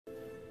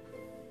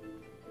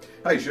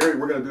Hi Sherry,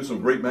 we're going to do some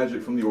great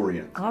magic from the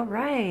Orient. All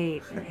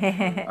right.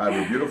 I have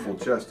a beautiful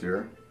chest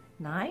here.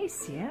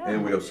 Nice, yeah.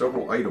 And we have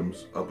several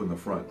items up in the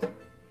front.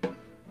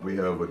 We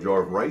have a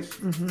jar of rice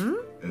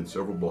and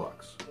several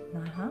blocks.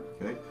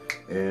 Okay,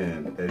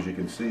 and as you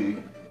can see,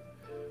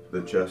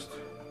 the chest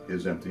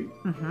is empty.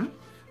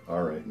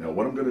 All right, now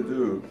what I'm going to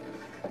do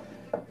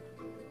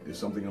is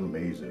something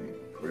amazing.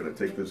 We're going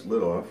to take this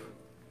lid off,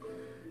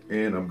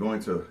 and I'm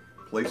going to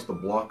place the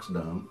blocks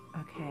down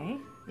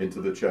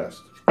into the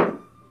chest.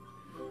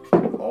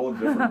 All in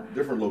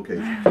different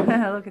locations.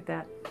 Look at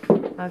that.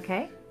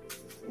 Okay.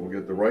 We'll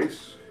get the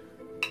rice,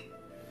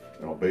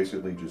 and I'll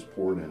basically just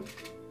pour it in.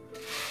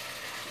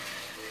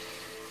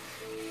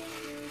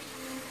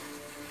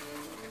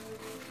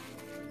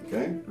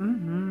 Okay?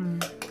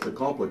 To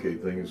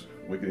complicate things,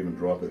 we could even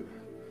drop it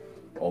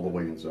all the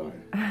way inside.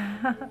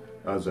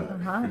 How's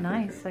that?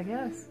 Nice, I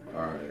guess.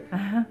 All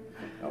right.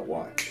 Now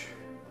watch,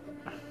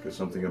 because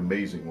something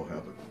amazing will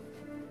happen.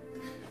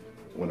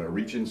 When I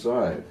reach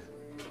inside,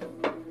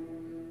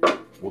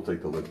 we'll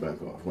take the lid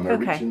back off. When I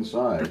reach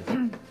inside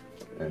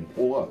and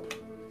pull up,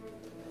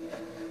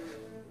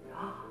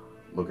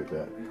 look at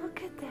that.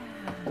 Look at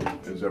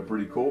that. Is that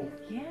pretty cool?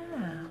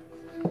 Yeah.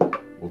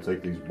 We'll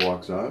take these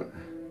blocks out.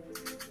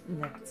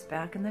 And it's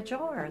back in the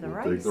jar, the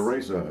rice. Take the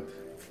rice out.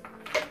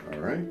 All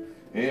right.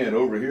 And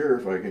over here,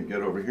 if I can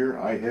get over here,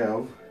 I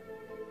have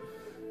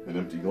an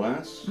empty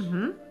glass.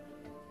 And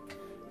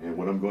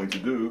what I'm going to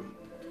do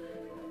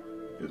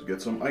is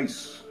get some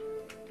ice.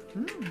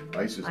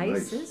 Ice is nice.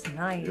 Ice is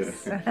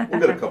nice. Yeah. We'll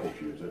get a couple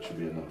cubes. That should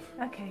be enough.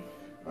 Okay.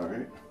 All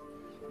right.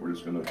 We're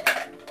just going to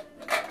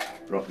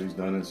drop these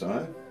down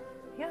inside.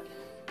 Yeah.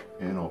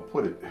 And I'll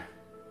put it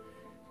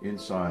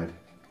inside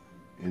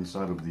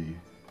of the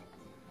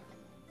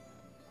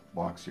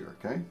box here,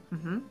 okay?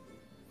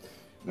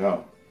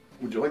 Now,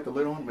 would you like the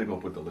lid on? Maybe I'll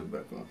put the lid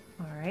back on.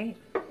 All right.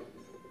 All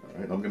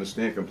right, I'm going to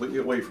stand completely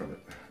away from it.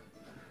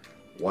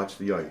 Watch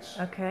the ice.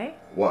 Okay.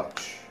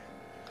 Watch.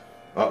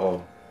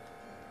 Uh-oh.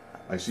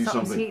 I see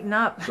Something's heating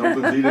up.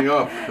 Something's heating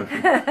up.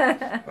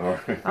 All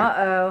right.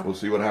 Uh-oh. We'll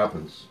see what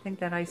happens. I think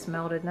that ice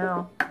melted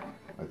now.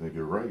 I think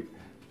you're right.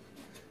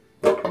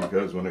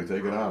 Because when I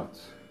take it out,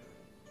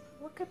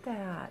 Look at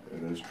that.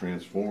 it is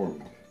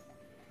transformed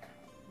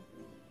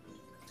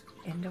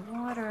Into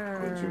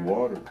water. into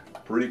water.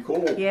 Pretty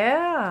cool.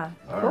 Yeah.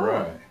 All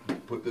right.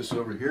 Put this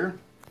over here.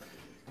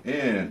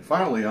 And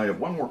finally, I have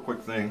one more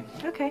quick thing.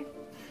 Okay.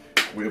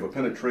 We have a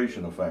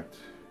penetration effect.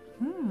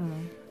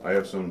 I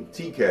have some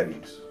tea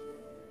caddies.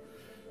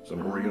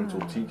 Some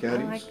Oriental tea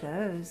caddies. I like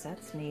those.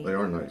 That's neat. They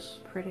are nice.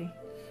 Pretty.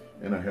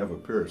 And I have a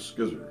pair of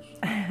scissors.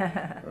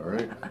 All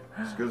right.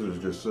 Scissors,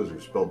 just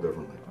scissors, spelled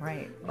differently.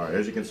 Right. All right.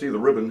 As you can see, the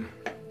ribbon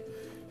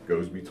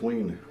goes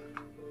between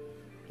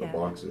the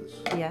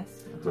boxes.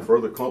 Yes. To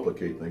further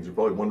complicate things, you're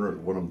probably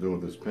wondering what I'm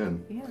doing with this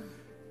pen. Yeah.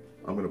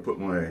 I'm going to put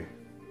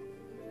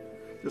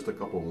just a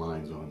couple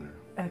lines on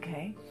there.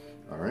 Okay.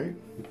 All right.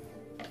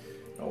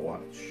 Now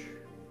watch.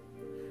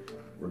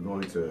 We're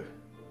going to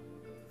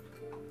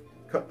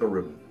cut the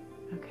ribbon.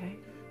 Okay.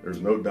 There's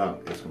no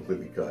doubt it's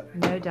completely cut.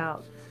 No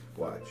doubt.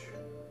 Watch.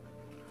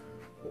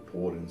 We'll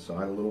pull it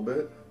inside a little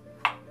bit.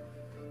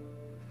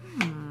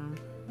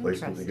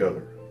 Place them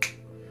together.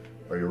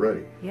 Are you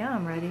ready? Yeah,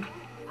 I'm ready.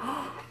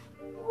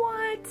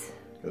 What?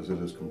 Because it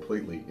is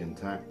completely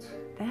intact.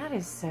 That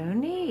is so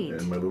neat.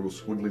 And my little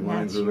squiggly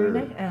lines are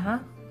there. Uh-huh.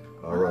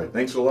 All right.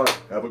 Thanks a lot.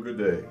 Have a good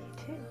day.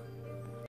 You too.